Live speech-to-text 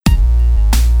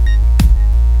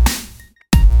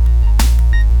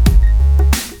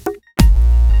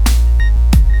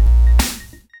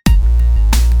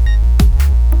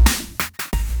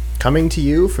Coming to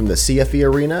you from the CFE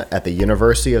Arena at the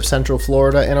University of Central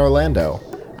Florida in Orlando,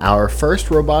 our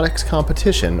first robotics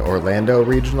competition Orlando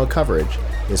regional coverage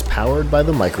is powered by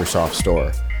the Microsoft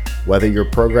Store. Whether you're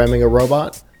programming a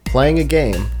robot, playing a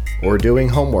game, or doing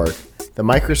homework, the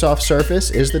Microsoft Surface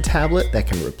is the tablet that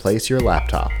can replace your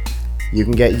laptop. You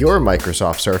can get your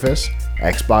Microsoft Surface,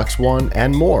 Xbox One,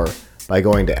 and more by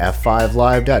going to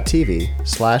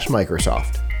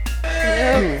f5live.tv/Microsoft.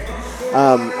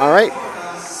 All right.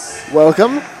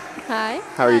 Welcome. Hi.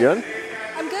 How are you doing?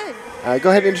 I'm good. Go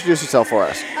ahead and introduce yourself for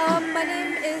us. My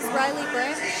name is Riley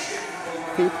Branch.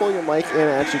 Can you pull your mic in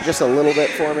actually just a little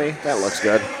bit for me? That looks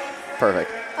good. Perfect.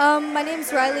 My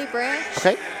name's Riley Branch.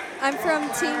 Okay. I'm from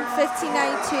Team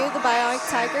 1592, the Bionic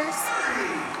Tigers.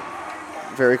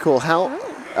 Very cool. How,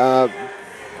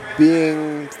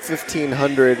 being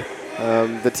 1500,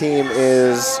 the team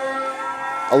is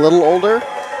a little older?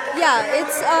 Yeah, it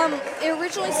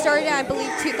originally started in, I believe,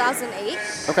 2008.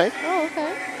 Okay. Oh,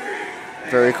 okay.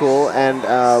 Very cool. And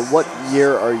what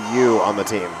year are you on the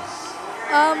team?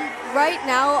 Right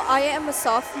now, I am a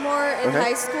sophomore in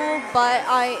high school, but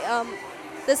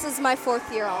this is my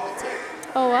 4th year on the team.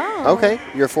 Oh, wow. Okay.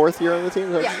 Your 4th year on the team?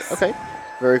 Yes. Okay.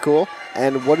 Very cool.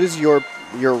 And what is your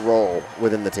role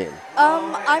within the team?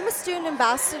 I'm a student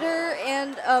ambassador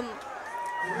and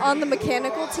on the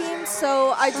mechanical team,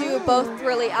 so I do both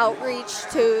really outreach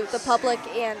to the public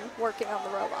and working on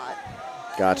the robot.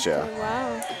 Gotcha. Oh,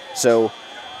 wow. So,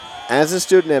 as a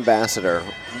student ambassador,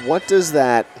 what does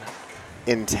that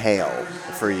entail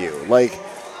for you? Like,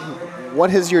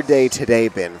 what has your day today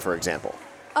been, for example?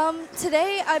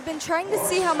 Today I've been trying to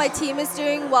see how my team is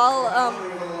doing while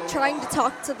trying to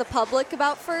talk to the public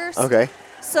about FIRST. Okay.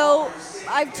 So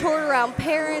I've toured around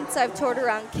parents, I've toured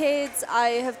around kids,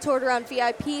 I have toured around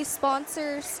VIP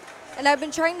sponsors, and I've been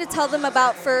trying to tell them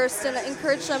about FIRST and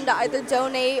encourage them to either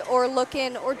donate or look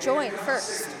in or join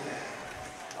FIRST.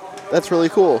 That's really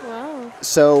cool. Wow.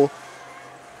 So,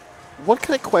 what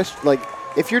kind of question, like,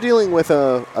 if you're dealing with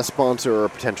a sponsor or a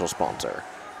potential sponsor,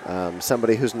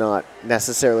 somebody who's not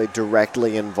necessarily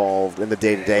directly involved in the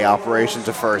day-to-day operations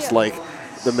of FIRST, like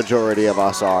the majority of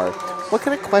us are, what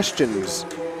kind of questions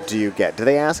do you get? Do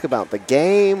they ask about the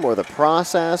game or the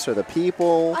process or the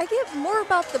people? I get more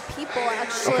about the people,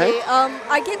 actually. Okay.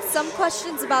 I get some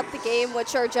questions about the game,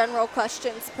 which are general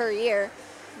questions per year.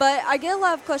 But I get a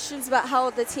lot of questions about how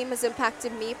the team has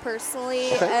impacted me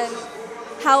personally and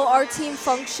how our team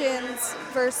functions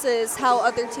versus how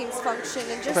other teams function,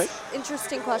 and just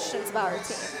interesting questions about our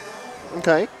team.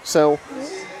 Okay, so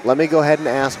let me go ahead and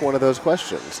ask one of those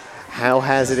questions. How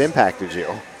has it impacted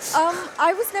you?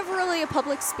 I was never really a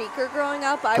public speaker growing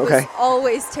up. I was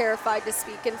always terrified to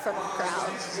speak in front of a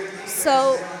crowd.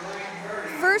 So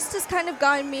FIRST has kind of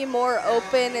gotten me more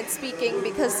open and speaking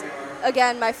because,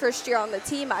 again, my first year on the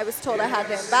team, I was told I had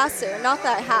an ambassador. Not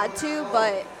that I had to,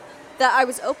 but that I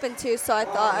was open to, so I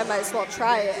thought I might as well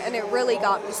try it, and it really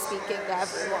got me speaking to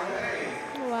everyone.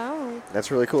 Wow.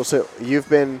 That's really cool. So you've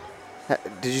been,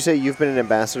 did you say you've been an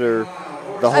ambassador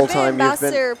the whole time? I've been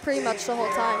ambassador pretty much the whole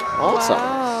time. Awesome.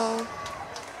 Wow.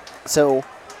 So,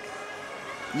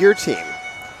 your team,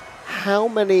 how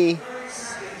many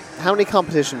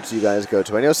competitions do you guys go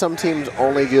to? I know some teams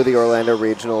only do the Orlando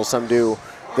Regional, some do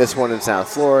this one in South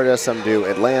Florida, some do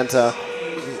Atlanta.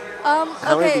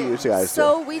 How many do you guys do?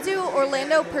 So we do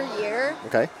Orlando per year.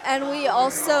 Okay. And we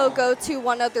also go to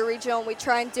one other regional, and we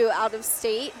try and do out of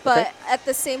state. But at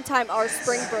the same time, our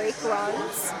spring break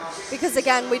runs. Because,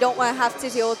 again, we don't want to have to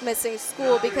deal with missing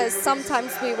school, because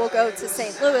sometimes we will go to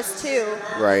St. Louis, too.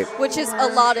 Right. Which is a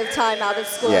lot of time out of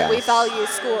school. Yeah. We value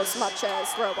school as much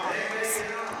as robotics.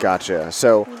 Gotcha.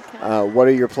 So, what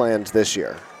are your plans this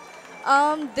year?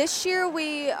 This year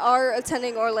we are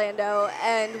attending Orlando,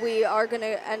 and we are going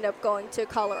to end up going to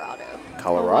Colorado.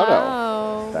 Colorado.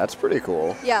 Wow. That's pretty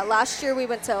cool. Yeah, last year we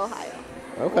went to Ohio.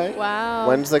 Okay. Wow.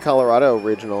 When's the Colorado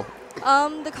Regional?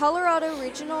 The Colorado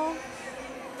Regional,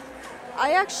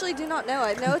 I actually do not know.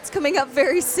 I know it's coming up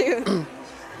very soon.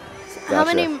 How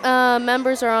many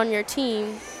members are on your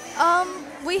team?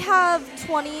 We have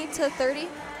 20 to 30.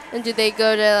 And do they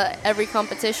go to every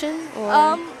competition?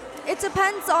 Or? It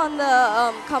depends on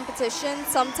the competition.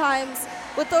 Sometimes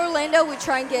with Orlando, we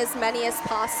try and get as many as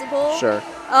possible. Sure.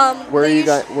 Where are you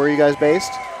guys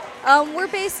based? We're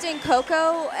based in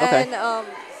Cocoa and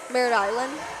Merritt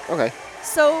Island. Okay.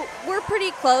 So we're pretty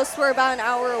close. We're about an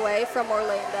hour away from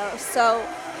Orlando. So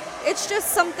it's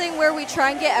just something where we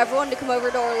try and get everyone to come over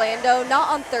to Orlando, not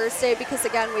on Thursday because,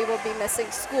 again, we will be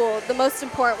missing school. The most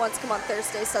important ones come on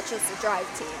Thursday, such as the drive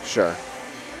team. Sure.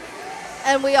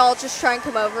 And we all just try and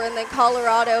come over. And then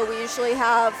Colorado, we usually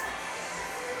have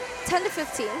 10 to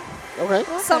 15. Okay.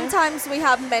 Sometimes we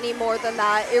have many more than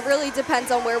that. It really depends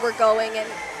on where we're going and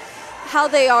how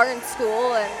they are in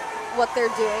school and what they're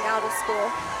doing out of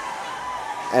school.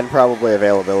 And probably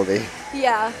availability.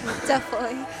 Yeah,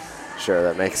 definitely. Sure,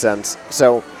 that makes sense.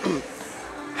 So,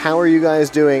 how are you guys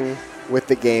doing with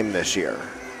the game this year?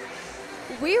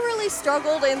 We really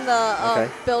struggled in the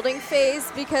building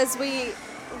phase because we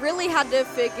really had to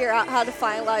figure out how to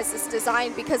finalize this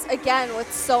design because, again,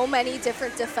 with so many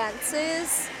different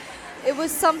defenses, it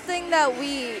was something that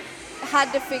we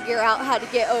had to figure out how to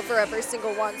get over every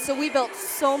single one. So we built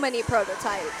so many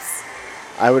prototypes.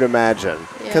 I would imagine.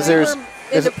 Because there's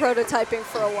into prototyping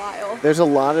for a while. There's a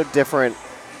lot of different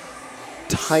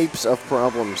types of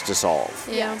problems to solve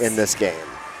in this game,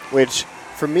 which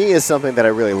for me is something that I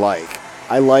really like.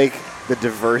 I like the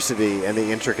diversity and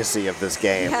the intricacy of this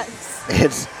game.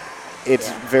 Yes.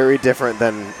 It's very different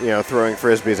than, throwing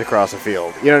frisbees across a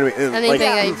field. You know what I mean? Anything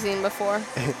that you've seen before.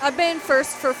 I've been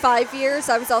first for 5 years.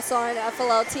 I was also on an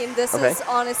FLL team. This is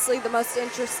honestly the most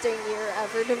interesting year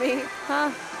ever to me.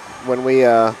 When we,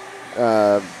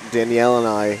 Danielle and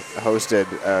I hosted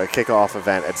a kickoff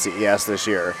event at CES this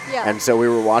year. Yeah. And so we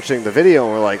were watching the video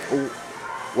and we're like,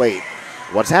 wait,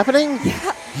 what's happening?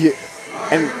 Yeah.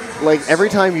 And like every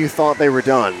time you thought they were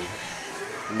done,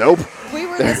 nope. We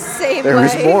were the same way. There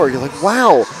was more. You're like,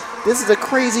 wow, this is a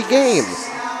crazy game.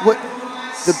 What?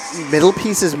 The middle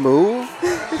pieces move?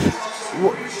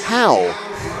 How?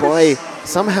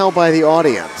 Somehow by the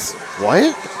audience.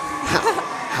 What?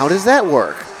 How does that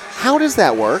work? How does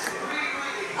that work?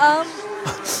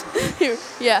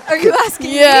 Yeah. Are you asking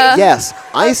me? Yes.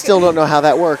 I still don't know how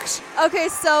that works. Okay,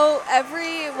 so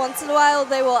every once in a while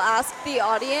they will ask the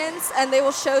audience and they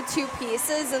will show two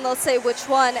pieces and they'll say which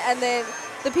one and then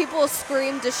the people will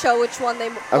scream to show which one they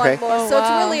want more. So it's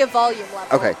really a volume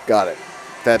level. Okay, got it.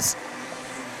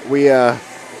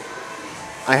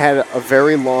 I had a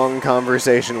very long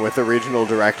conversation with the regional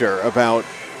director about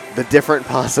the different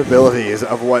possibilities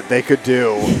of what they could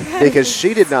do because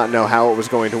she did not know how it was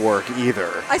going to work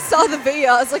either. I saw the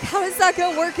video. I was like, how is that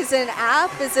going to work? Is it an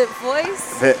app? Is it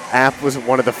voice? The app was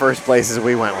one of the first places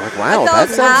we went. We're like, wow, I thought that it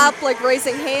was sounds... app, like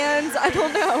raising hands. I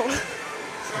don't know.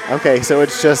 Okay, so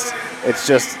it's just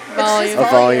volume. a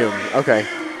volume. Okay.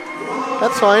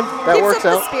 That's fine. That Keeps works up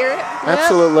out. the spirit.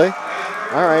 Absolutely.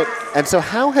 All right. And so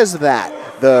how has that,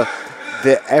 the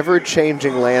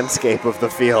ever-changing landscape of the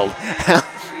field,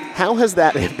 how has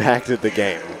that impacted the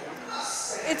game?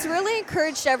 It's really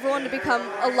encouraged everyone to become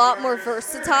a lot more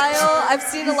versatile. I've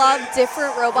seen a lot of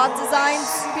different robot designs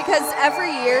because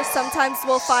every year sometimes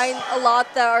we'll find a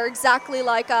lot that are exactly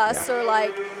like us or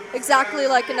like exactly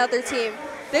like another team.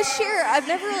 This year, I've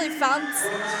never really found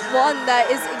one that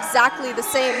is exactly the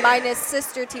same, minus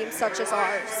sister teams such as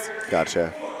ours.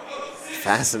 Gotcha.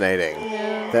 Fascinating.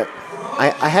 That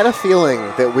I had a feeling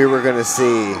that we were going to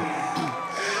see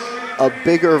a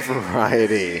bigger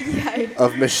variety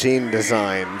of machine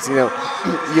designs.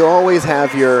 You always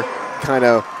have your kind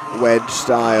of wedge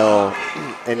style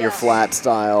and your flat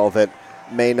style that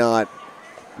may not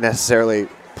necessarily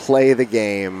play the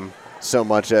game so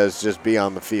much as just be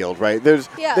on the field, right? There's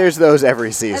those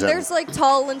every season. And there's like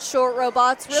tall and short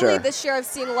robots. Really, this year I've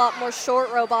seen a lot more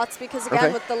short robots because,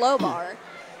 again, with the low bar.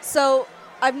 So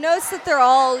I've noticed that they're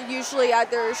all usually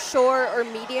either short or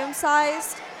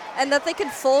medium-sized and that they can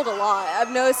fold a lot.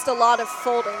 I've noticed a lot of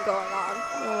folding going on.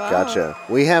 Wow. Gotcha.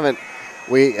 We had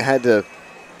to,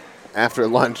 after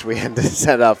lunch, we had to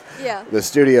set up the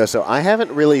studio, so I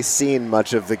haven't really seen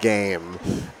much of the game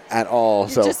at all.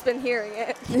 You've just been hearing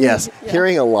it. Yes,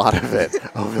 hearing a lot of it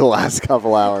over the last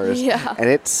couple hours. Yeah. And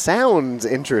it sounds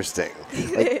interesting.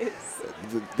 It is.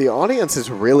 The audience is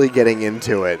really getting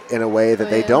into it in a way that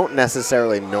they don't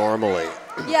necessarily normally.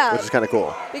 Yeah. Which is kind of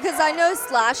cool. Because I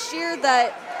noticed last year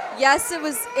that, yes, it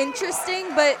was interesting,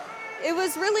 but it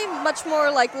was really much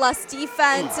more like less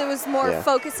defense. It was more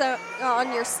focused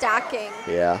on your stacking.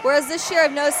 Yeah. Whereas this year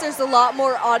I've noticed there's a lot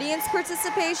more audience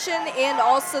participation and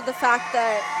also the fact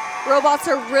that robots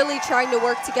are really trying to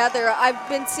work together. I've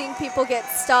been seeing people get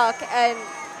stuck and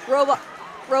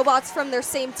robots from their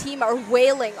same team are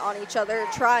wailing on each other,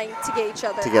 trying to get each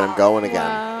other to get them going again.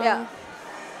 Wow. Yeah.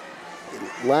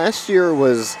 Last year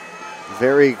was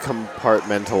very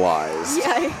compartmentalized.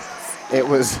 Yeah. It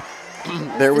was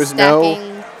there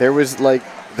was like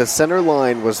the center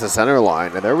line was the center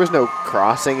line and there was no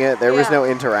crossing it. There was no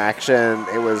interaction.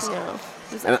 It was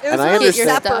And I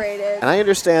understand separated. And I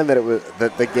understand that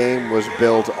that the game was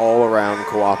built all around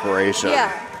cooperation.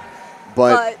 Yeah.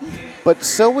 But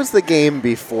so was the game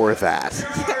before that.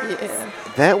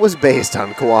 That was based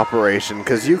on cooperation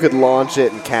because you could launch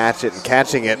it, and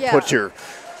catching it, put your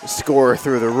score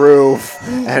through the roof,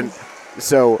 and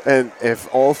So, and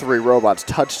if all 3 robots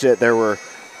touched it, there were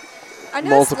I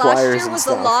know multipliers last year and was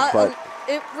stuff. a lot. But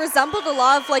It resembled a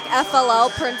lot of like FLL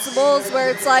principles where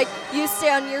it's like you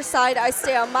stay on your side, I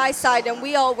stay on my side, and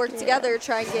we all work together to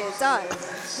try and get it done.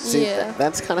 see,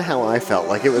 that's kind of how I felt.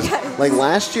 Like it was like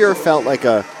last year felt like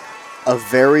a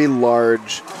very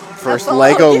large first FLL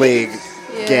Lego game. League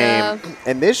game,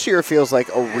 and this year feels like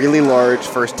a really large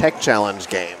first Tech Challenge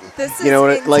game. This is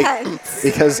intense. like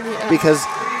because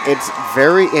it's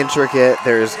very intricate.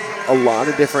 There's a lot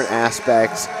of different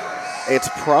aspects. It's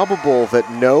probable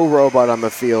that no robot on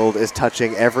the field is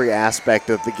touching every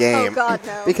aspect of the game. Oh God,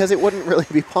 no. Because it wouldn't really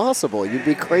be possible. You'd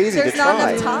be crazy There's to not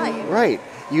try. enough time. Right.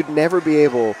 You'd never be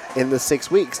able in the 6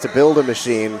 weeks to build a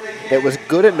machine that was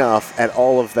good enough at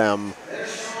all of them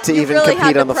to You even really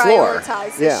compete had on to the floor.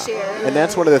 prioritize this year. And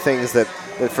that's one of the things that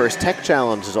the first Tech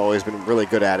Challenge has always been really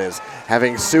good at is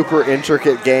having super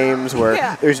intricate games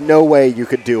where there's no way you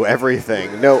could do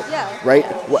everything. No, right?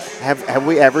 Have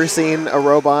we ever seen a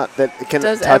robot that can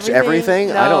touch everything?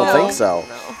 No. I don't think so.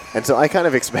 No. And so I kind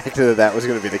of expected that was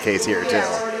going to be the case here too.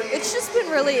 It's just been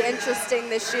really interesting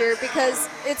this year because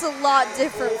it's a lot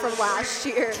different from last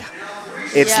year.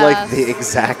 It's like the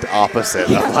exact opposite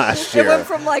of last year. It went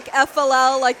from like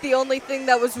FLL, like the only thing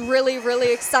that was really,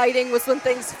 really exciting was when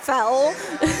things fell.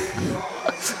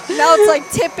 Now it's like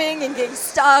tipping and getting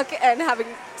stuck and having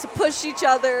to push each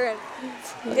other, and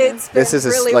it's been This is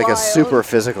really like wild. a super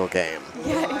physical game.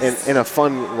 Yes. In a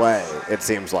fun way, it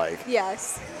seems like.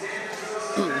 Yes.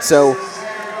 So,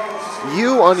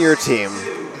 you on your team,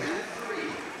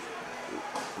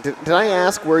 did I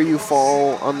ask where you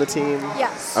fall on the team?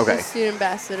 Yes. Okay. Student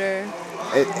ambassador.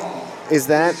 Is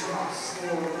that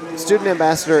student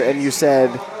ambassador, and you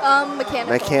said Mechanical.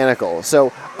 mechanical.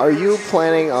 So, are you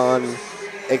planning on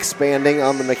expanding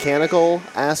on the mechanical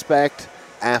aspect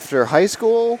after high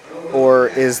school, or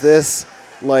is this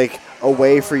like a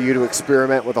way for you to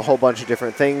experiment with a whole bunch of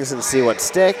different things and see what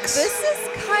sticks? This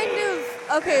is kind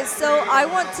of, okay, so I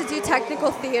want to do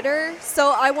technical theater,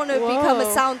 so I want to become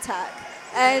a sound tech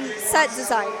and set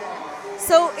designer.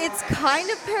 So it's kind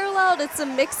of paralleled. It's a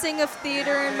mixing of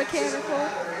theater and mechanical.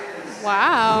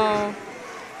 Wow.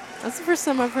 That's the first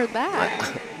time I've heard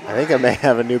that. I think I may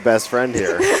have a new best friend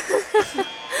here.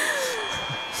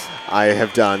 I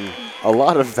have done a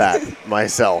lot of that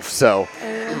myself, so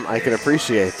I can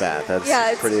appreciate that.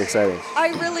 That's pretty exciting.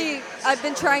 I've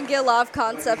been trying to get a lot of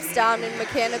concepts down in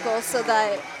mechanical so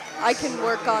that I can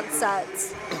work on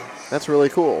sets. That's really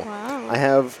cool. Wow. I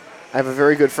have a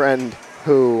very good friend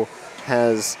who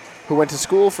went to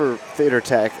school for theater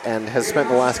tech and has spent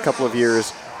the last couple of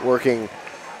years working,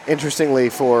 interestingly,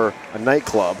 for a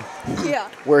nightclub. Yeah.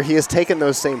 Where he has taken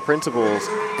those same principles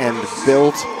and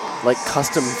built like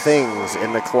custom things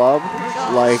in the club.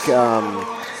 Like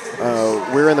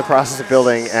we're in the process of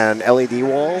building an LED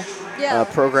wall, a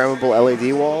programmable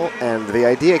LED wall, and the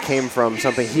idea came from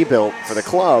something he built for the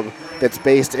club that's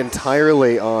based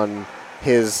entirely on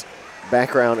his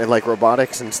background in like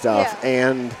robotics and stuff,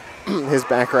 and his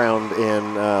background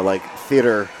in like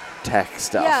theater tech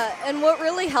stuff. Yeah, and what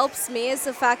really helps me is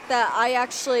the fact that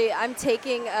I'm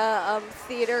taking a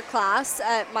theater class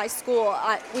at my school.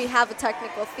 We have a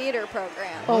technical theater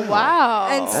program. Oh, wow.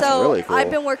 And That's so really cool.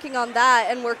 I've been working on that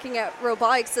and working at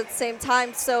robotics at the same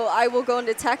time. So I will go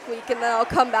into Tech Week and then I'll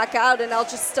come back out and I'll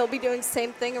just still be doing the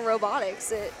same thing in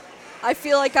robotics. I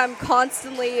feel like I'm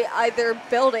constantly either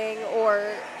building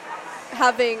or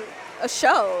having a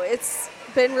show. It's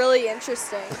been really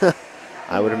interesting.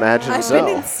 I would imagine I've so.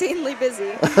 been insanely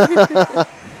busy.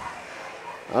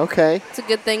 Okay. It's a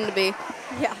good thing to be.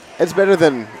 Yeah. It's better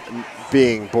than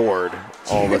being bored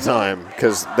all the time,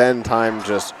 because then time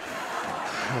just...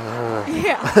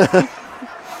 Yeah.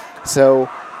 So,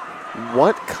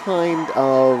 what kind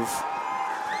of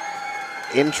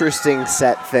interesting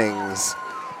set things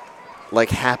like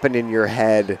happen in your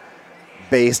head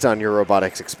based on your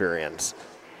robotics experience?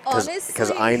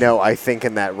 Because I know I think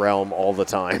in that realm all the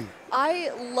time.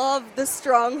 I love the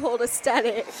Stronghold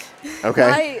aesthetic. Okay.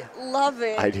 I love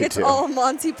it. I do it's too. all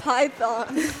Monty Python.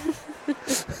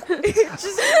 It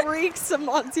just reeks of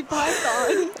Monty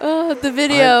Python. Oh, the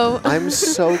video. I'm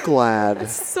so glad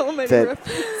So many that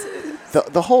references.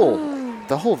 the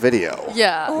whole video.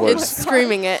 Yeah, was it's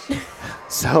screaming it.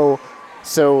 So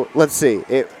let's see.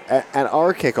 At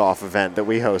our kickoff event that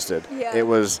we hosted, it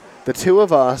was the two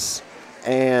of us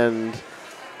and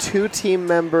 2 team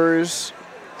members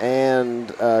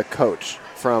and a coach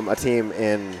from a team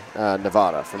in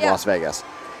Nevada, from Las Vegas.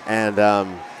 And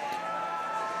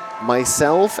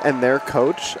myself and their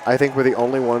coach, I think, were the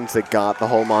only ones that got the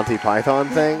whole Monty Python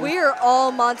thing. We are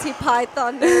all Monty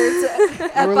Python nerds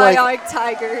at We're Bionic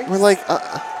Tigers. We're like,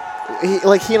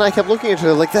 he and I kept looking at each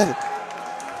other like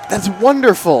that's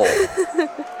wonderful.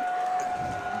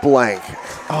 Blank.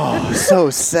 Oh, so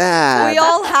sad. We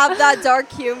all have that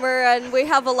dark humor, and we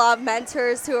have a lot of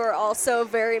mentors who are also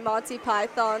very Monty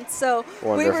Python. So we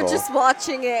were Wonderful. just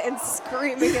watching it and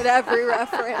screaming at every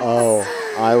reference. Oh,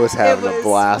 I was having a was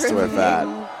blast with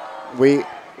that.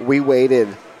 We waited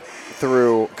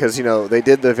through, because, they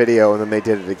did the video and then they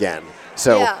did it again.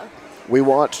 So Yeah. we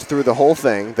watched through the whole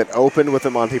thing that opened with the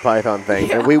Monty Python thing,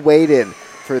 Yeah. and we waited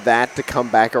for that to come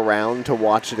back around to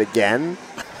watch it again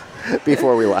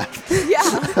before we left.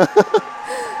 Yeah.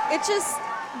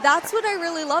 That's what I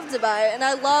really loved about it. And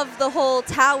I love the whole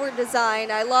tower design.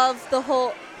 I love the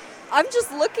whole, I'm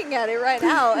just looking at it right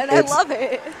now, and I love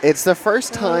it. It's the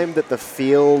first time that the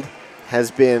field has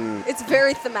been It's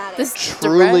very thematic.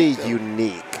 truly direct.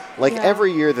 unique. Like Yeah.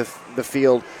 every year, the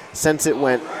field, since it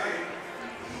went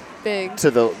Big. to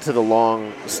the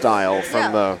long style from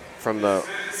Yeah. the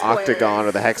Square. octagon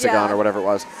or the hexagon Yeah. or whatever it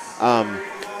was.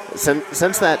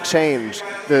 Since that changed,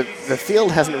 the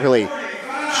field hasn't really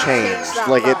changed. that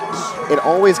Like much. it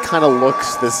always kind of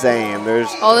looks the same. There's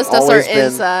All the stuff are always been-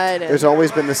 inside. There's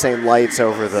always been the same lights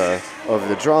over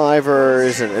the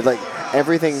drivers, and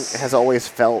everything has always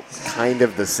felt kind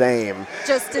of the same.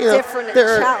 just a You know, different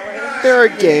there are- challenge. There are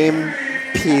game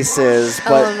pieces,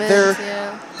 but Elements,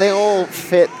 they all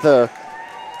fit the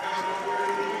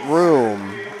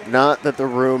room, not that the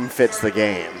room fits the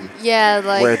game. Yeah,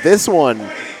 like. Where this one,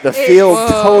 the field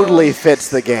Whoa. totally fits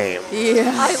the game.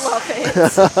 Yeah. I love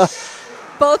it.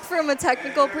 Both from a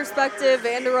technical perspective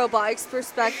and a robotics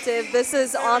perspective, this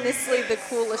is honestly the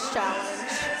coolest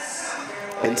challenge.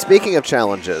 And speaking of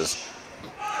challenges,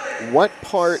 what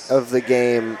part of the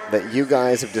game that you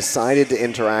guys have decided to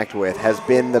interact with has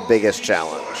been the biggest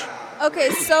challenge?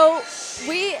 Okay, so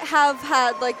we have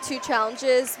had like 2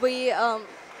 challenges. We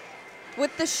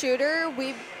with the shooter,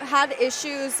 we had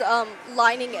issues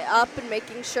lining it up and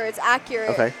making sure it's accurate.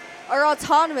 Okay. Our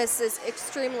autonomous is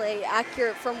extremely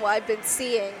accurate from what I've been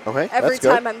seeing. Okay, Every that's good.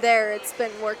 time I'm there, it's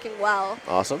been working well.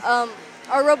 Awesome.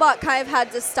 Our robot kind of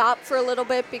had to stop for a little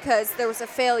bit because there was a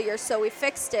failure, so we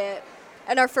fixed it.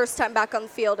 And our first time back on the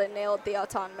field, it nailed the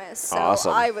autonomous. So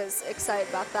Awesome. I was excited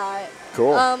about that.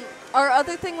 Cool. Our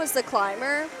other thing was the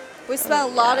climber. We spent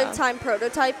a lot of time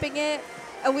prototyping it,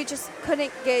 and we just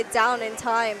couldn't get it down in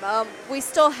time. We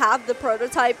still have the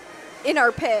prototype in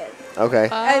our pit. Okay.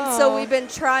 And so Oh. we've been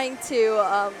trying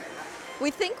to,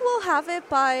 we think we'll have it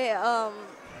by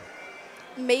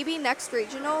maybe next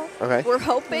regional. Okay. We're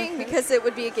hoping because it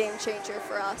would be a game changer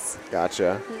for us.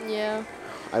 Gotcha. Yeah.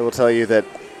 I will tell you that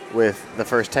with the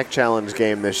first Tech Challenge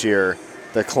game this year,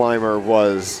 the climber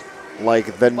was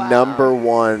like the Wow. number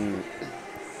one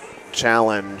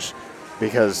challenge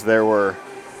because there were,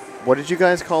 what did you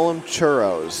guys call them?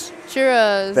 Churros.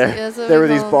 Churros. There were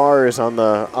these bars on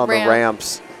the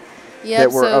ramps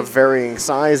that were of varying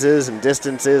sizes and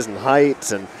distances and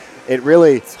heights, and it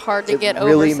really It's hard to get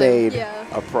really over. made Yeah.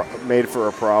 made for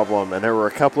a problem. And there were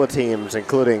a couple of teams,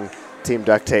 including Team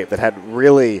Duct Tape, that had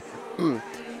really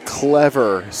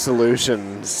clever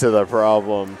solutions to the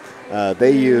problem.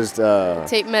 They used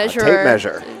Tape a measure. tape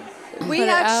measure. We Put it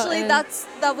out actually, and-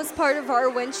 that was part of our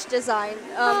winch design.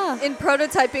 Ah. In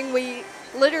prototyping, we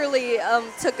literally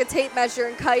took a tape measure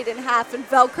and cut it in half and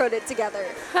Velcroed it together.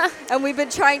 And we've been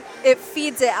trying, it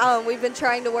feeds it out, and we've been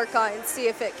trying to work on it and see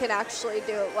if it can actually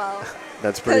do it well.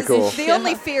 That's pretty Because cool. the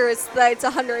only fear is that it's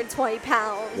 120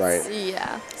 pounds. Right.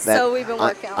 Yeah. So we've been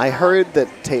working on that. I heard that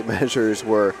tape measures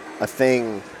were a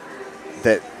thing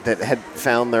that had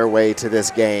found their way to this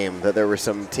game, that there were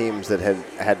some teams that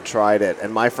had tried it.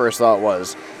 And my first thought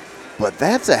was, but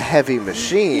that's a heavy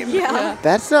machine. Yeah.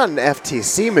 That's not an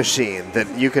FTC machine that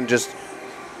you can just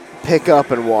pick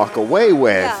up and walk away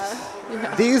with.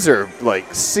 Yeah. These are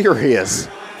like serious.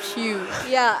 Huge.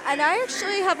 Yeah, and I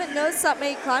actually haven't noticed that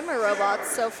many climber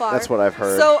robots so far. That's what I've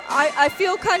heard. So I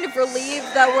feel kind of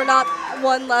relieved that we're not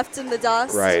one left in the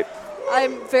dust. Right.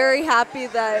 I'm very happy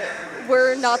that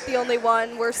we're not the only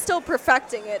one. We're still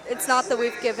perfecting it. It's not that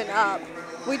we've given up.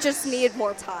 We just need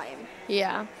more time.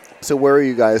 Yeah. So where are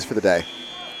you guys for the day?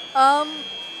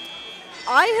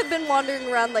 I have been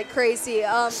wandering around like crazy.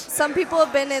 Some people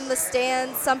have been in the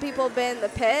stands. Some people have been in the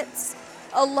pits.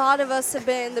 A lot of us have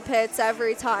been in the pits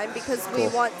every time because we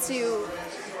want to.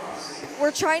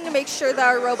 We're trying to make sure that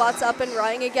our robot's up and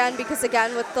running again because,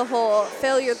 again, with the whole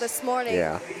failure this morning,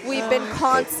 Yeah. we've been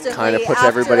constantly. kinda puts after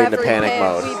everybody into every panic pit,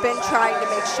 mode. We've been trying to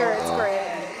make sure it's great.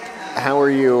 How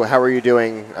are you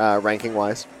doing ranking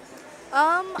wise?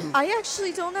 I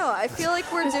actually don't know. I feel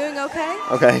like we're doing okay.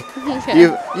 Okay. Okay.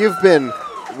 You've been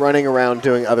running around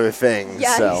doing other things.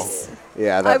 Yes. So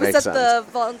yeah, that makes sense. I was at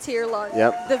the volunteer lunch,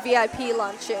 Yep. the VIP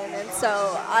luncheon, and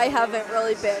so I haven't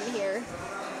really been here.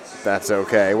 That's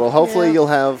okay. Well, hopefully Yeah. you'll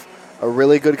have a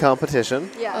really good competition.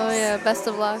 Yes. Oh, yeah. Best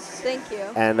of luck. Thank you.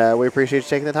 And we appreciate you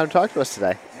taking the time to talk to us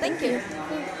today. Thank you.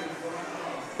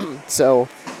 So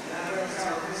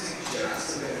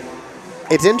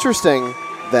it's interesting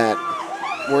that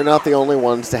we're not the only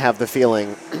ones to have the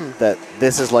feeling that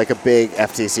this is like a big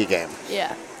FTC game.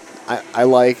 Yeah. I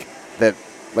like that,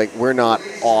 like, we're not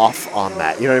off on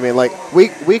that. You know what I mean? Like,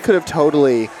 we could have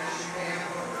totally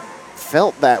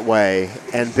felt that way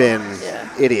and been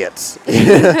idiots.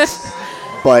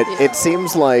 But it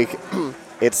seems like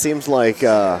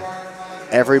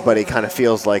everybody kind of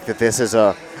feels like that this is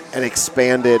an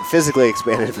physically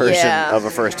expanded version of a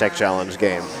First Tech Challenge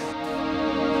game.